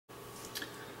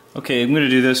Okay, I'm going to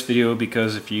do this video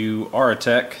because if you are a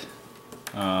tech,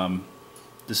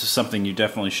 this is something you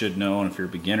definitely should know, and if you're a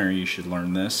beginner you should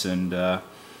learn this. And I'm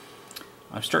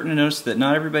starting to notice that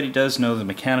not everybody does know the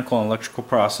mechanical and electrical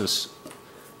process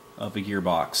of a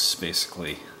gearbox,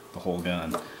 basically, the whole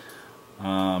gun.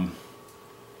 I'm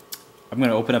going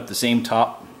to open up the same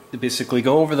top to basically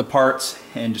go over the parts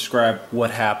and describe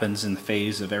what happens in the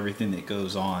phase of everything that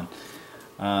goes on.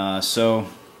 So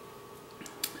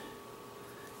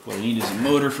what we need is a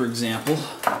motor, for example.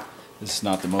 This is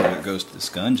not the motor that goes to this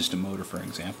gun, just a motor for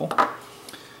example.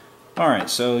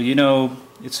 Alright, so you know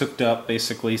it's hooked up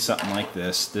basically something like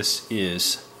this. This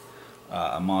is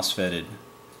a MOSFETted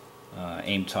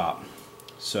aim top.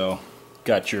 So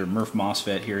got your MRF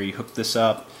MOSFET here, you hook this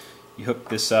up. You hook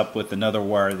this up with another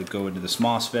wire that go into this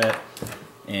MOSFET,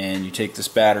 and you take this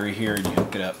battery here and you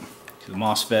hook it up to the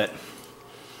MOSFET.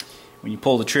 When you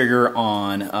pull the trigger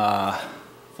on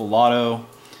full auto,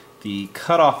 the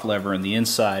cutoff lever on the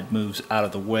inside moves out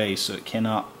of the way so it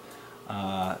cannot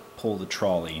pull the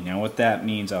trolley. Now what that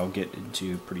means I'll get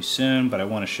into pretty soon, but I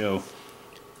want to show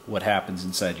what happens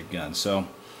inside your gun. So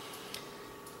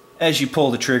as you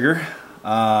pull the trigger,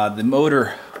 the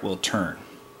motor will turn,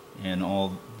 and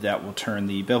all that will turn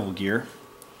the bevel gear,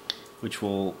 which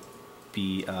will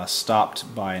be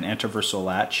stopped by an antiversal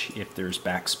latch if there's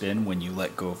backspin when you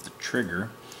let go of the trigger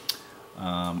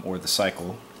or the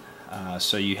cycle.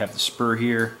 So you have the spur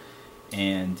here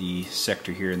and the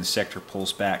sector here, and the sector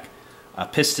pulls back. A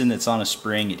piston that's on a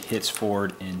spring, it hits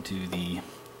forward into the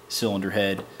cylinder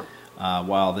head.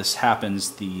 While this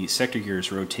happens, the sector gear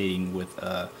is rotating with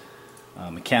a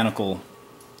mechanical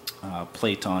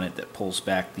plate on it that pulls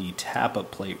back the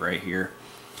tap-up plate right here.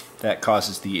 That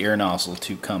causes the air nozzle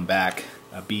to come back.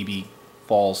 A BB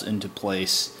falls into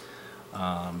place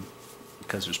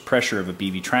because there's pressure of a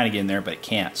BB trying to get in there, but it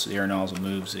can't. So the air nozzle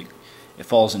moves, it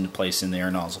falls into place, and the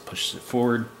air nozzle pushes it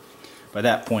forward. By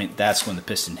that point, that's when the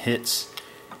piston hits,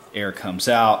 air comes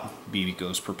out, BB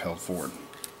goes propelled forward.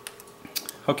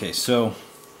 Okay, so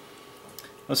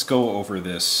let's go over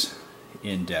this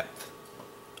in depth.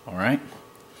 Alright?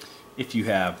 If you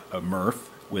have a MRF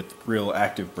with real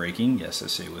active braking, yes, I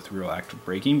say with real active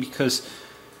braking because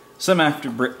some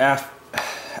active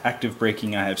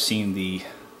braking I have seen the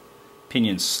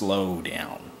pinions slow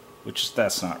down,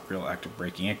 that's not real active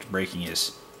braking. Active braking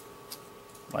is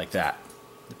like that.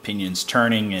 The pinion's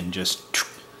turning and just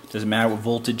doesn't matter what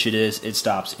voltage it is, it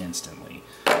stops instantly.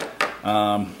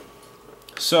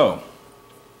 So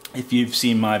if you've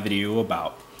seen my video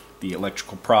about the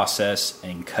electrical process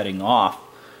and cutting off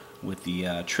with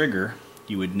the trigger,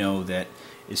 you would know that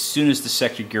as soon as the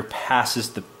sector gear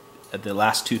passes the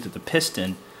last tooth of the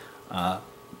piston,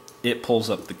 it pulls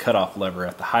up the cutoff lever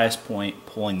at the highest point,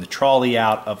 pulling the trolley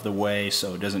out of the way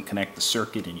so it doesn't connect the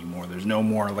circuit anymore. There's no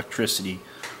more electricity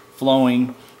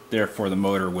flowing, therefore the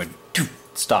motor would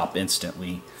stop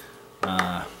instantly,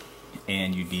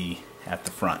 and you'd be at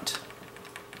the front.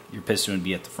 Your piston would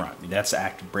be at the front. That's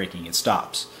active braking, it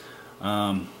stops.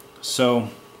 So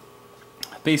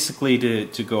basically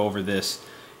to go over this,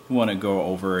 you want to go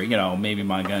over, maybe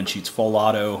my gun shoots full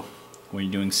auto when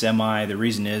you're doing semi. The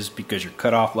reason is because your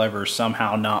cutoff lever is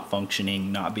somehow not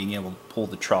functioning, not being able to pull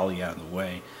the trolley out of the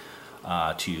way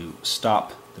to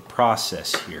stop the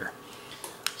process here.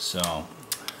 So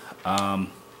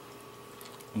I'm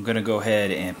going to go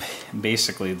ahead and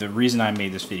basically the reason I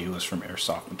made this video was from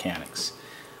Airsoft Mechanics.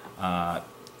 I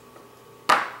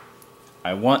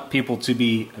want people to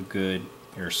be a good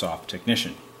airsoft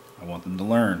technician. I want them to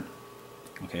learn.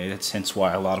 Okay, that's hence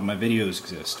why a lot of my videos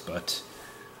exist. But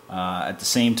at the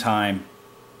same time,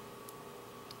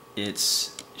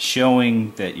 it's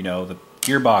showing that the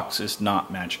gearbox is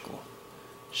not magical.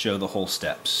 Show the whole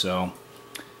steps. So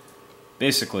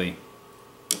basically,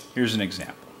 here's an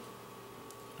example.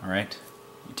 All right,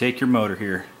 you take your motor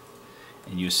here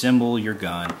and you assemble your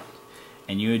gun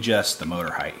and you adjust the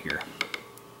motor height here.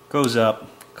 Goes up,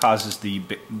 causes the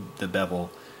bevel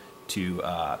to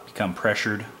become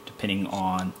pressured depending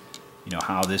on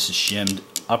how this is shimmed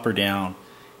up or down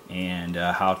and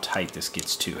how tight this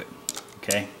gets to it.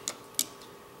 Okay,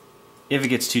 if it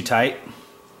gets too tight,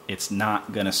 it's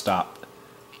not gonna stop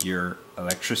your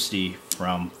electricity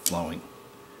from flowing.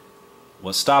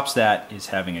 What stops that is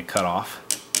having a cutoff,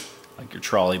 like your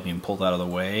trolley being pulled out of the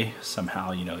way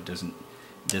somehow, it doesn't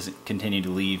continue to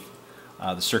leave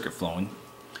the circuit flowing,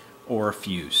 or a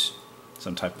fuse,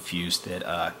 some type of fuse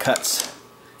that cuts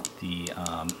the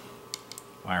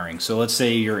wiring. So let's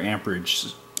say your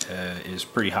amperage is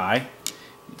pretty high,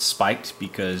 it's spiked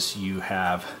because you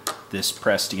have this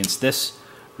pressed against this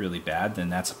really bad, then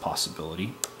that's a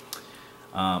possibility.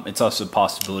 It's also a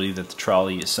possibility that the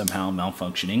trolley is somehow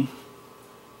malfunctioning,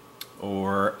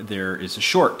 or there is a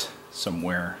short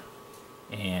somewhere,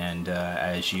 and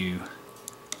as you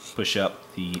push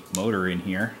up the motor in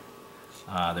here,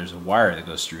 there's a wire that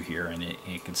goes through here, and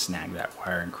it can snag that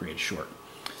wire and create a short.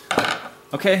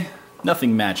 Okay,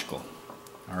 nothing magical.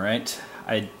 Alright,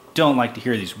 I don't like to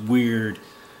hear these weird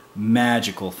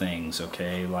magical things,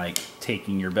 okay, like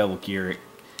taking your bevel gear,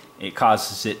 it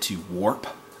causes it to warp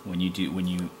when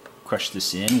you crush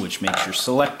this in, which makes your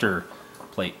selector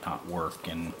plate not work,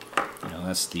 and you know,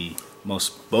 that's the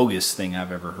most bogus thing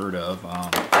I've ever heard of.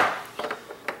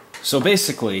 So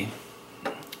basically,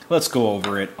 let's go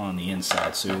over it on the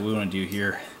inside. So what we want to do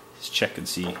here is check and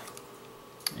see,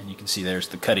 and you can see there's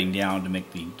the cutting down to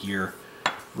make the gear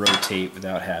rotate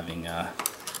without having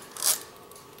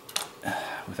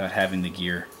the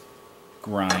gear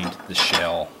grind the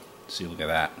shell. See, look at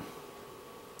that.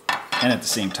 And at the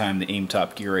same time, the aim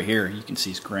top gear right here, you can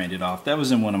see it's grinded off. That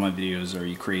was in one of my videos. Are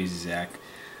you crazy, Zach?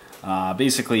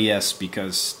 Basically, yes,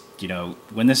 because you know,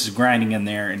 when this is grinding in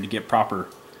there, and to get proper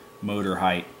motor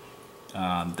height,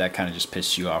 that kind of just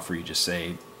pisses you off, where you just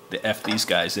say, the F these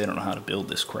guys, they don't know how to build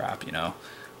this crap, you know.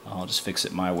 I'll just fix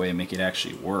it my way and make it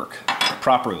actually work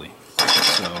properly.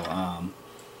 So,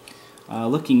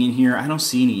 looking in here, I don't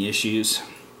see any issues.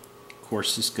 Of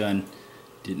course, this gun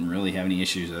didn't really have any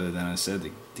issues other than I said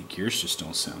the gears just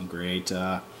don't sound great.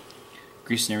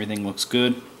 Grease and everything looks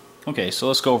good. Okay, so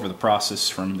let's go over the process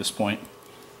from this point.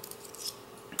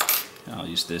 I'll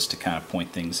use this to kind of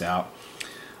point things out.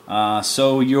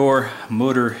 So your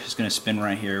motor is going to spin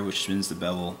right here, which spins the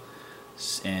bevel,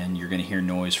 and you're going to hear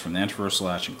noise from the anti-reversal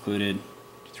latch included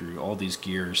through all these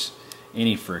gears,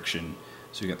 any friction.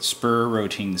 So you got the spur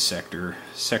rotating the sector.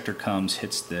 Sector comes,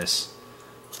 hits this,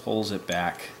 pulls it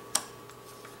back,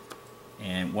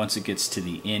 and once it gets to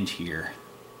the end here,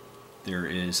 there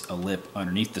is a lip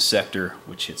underneath the sector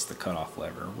which hits the cutoff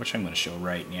lever, which I'm going to show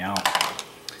right now.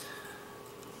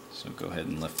 So go ahead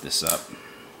and lift this up.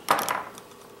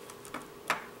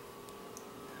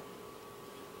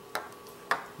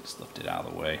 Just lift it out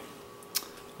of the way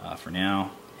for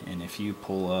now. And if you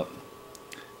pull up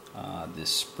this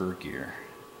spur gear,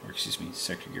 or excuse me,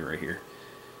 sector gear right here,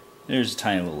 there's a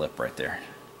tiny little lip right there.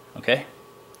 Okay?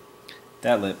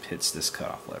 That lip hits this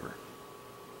cutoff lever.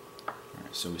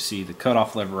 Alright, so we see the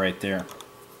cutoff lever right there.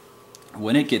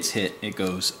 When it gets hit, it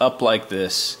goes up like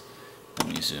this. Let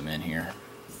me zoom in here.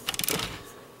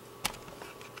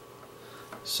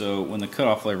 So when the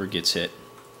cutoff lever gets hit,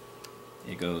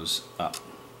 it goes up,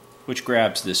 which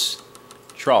grabs this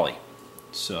trolley.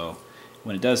 So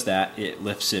when it does that, it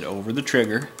lifts it over the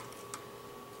trigger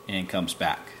and comes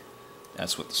back.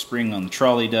 That's what the spring on the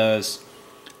trolley does.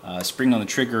 Spring on the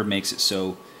trigger makes it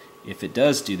so if it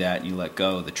does do that and you let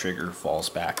go, the trigger falls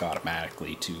back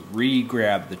automatically to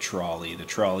re-grab the trolley. The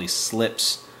trolley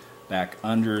slips back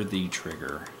under the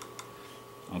trigger.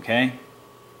 Okay?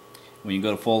 When you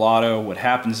go to full auto, what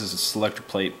happens is the selector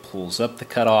plate pulls up the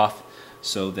cutoff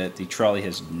so that the trolley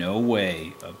has no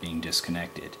way of being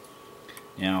disconnected.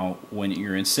 Now, when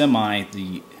you're in semi,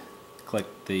 the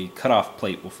cutoff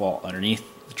plate will fall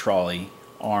underneath the trolley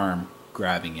arm,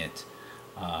 grabbing it.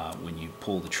 When you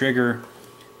pull the trigger,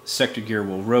 the sector gear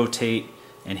will rotate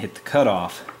and hit the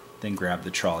cutoff, then grab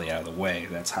the trolley out of the way.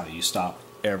 That's how you stop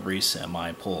every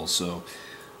semi pull. So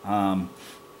right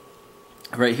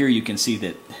here you can see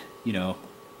that, you know,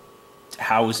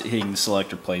 how is it hitting the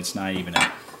selector plate? It's not even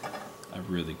a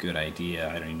really good idea.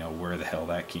 I don't even know where the hell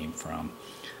that came from.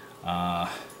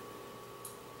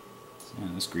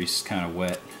 This grease is kind of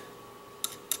wet.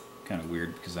 Kind of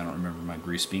weird because I don't remember my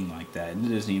grease being like that. And it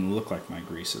doesn't even look like my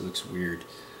grease. It looks weird.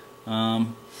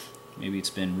 Maybe it's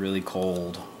been really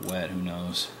cold, wet, who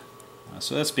knows.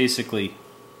 So that's basically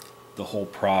the whole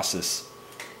process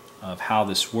of how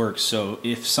this works. So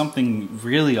if something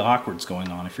really awkward is going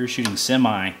on, if you're shooting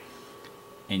semi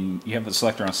and you have a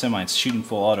selector on semi, it's shooting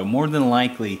full auto, more than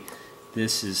likely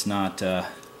this is not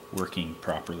working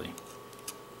properly.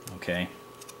 Okay?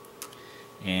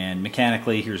 And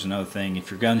mechanically, here's another thing.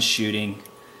 If your gun's shooting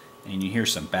and you hear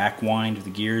some back wind of the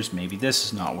gears, maybe this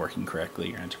is not working correctly,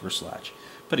 your anti-reversal latch.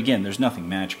 But again, there's nothing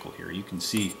magical here. You can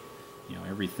see, you know,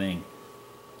 everything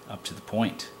up to the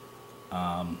point.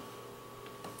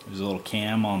 There's a little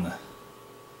cam on the.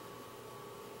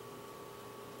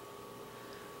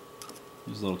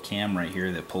 There's a little cam right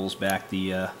here that pulls back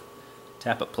the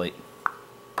tappet plate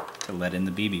to let in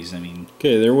the BBs. I mean,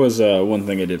 okay, there was one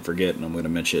thing I did forget, and I'm going to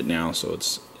mention it now, so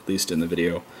it's at least in the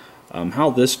video.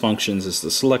 How this functions is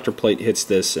the selector plate hits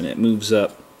this, and it moves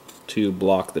up to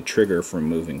block the trigger from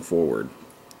moving forward.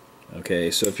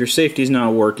 Okay, so if your safety's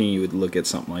not working, you would look at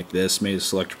something like this. Maybe the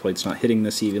selector plate's not hitting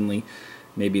this evenly.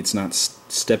 Maybe it's not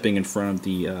stepping in front of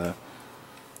the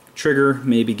trigger.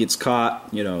 Maybe it gets caught.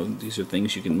 You know, these are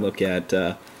things you can look at.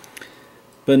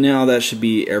 But now that should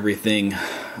be everything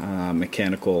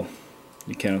mechanical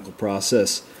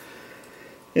process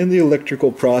and the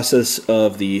electrical process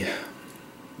of the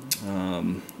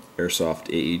Airsoft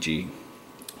AEG.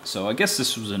 So I guess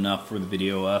this was enough for the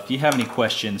video. If you have any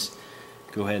questions,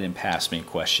 go ahead and pass me a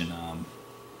question.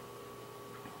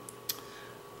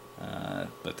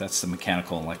 But that's the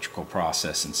mechanical and electrical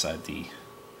process inside the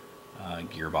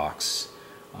gearbox.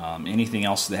 Anything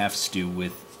else that has to do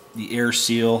with the air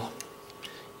seal,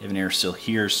 you have an air seal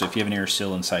here, so if you have an air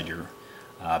seal inside your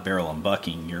barrel and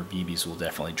bucking, your BBs will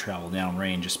definitely travel down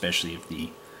range, especially if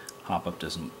the hop-up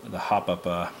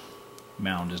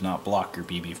mound does not block your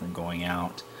BB from going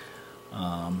out.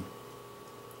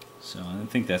 So I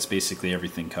think that's basically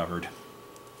everything covered.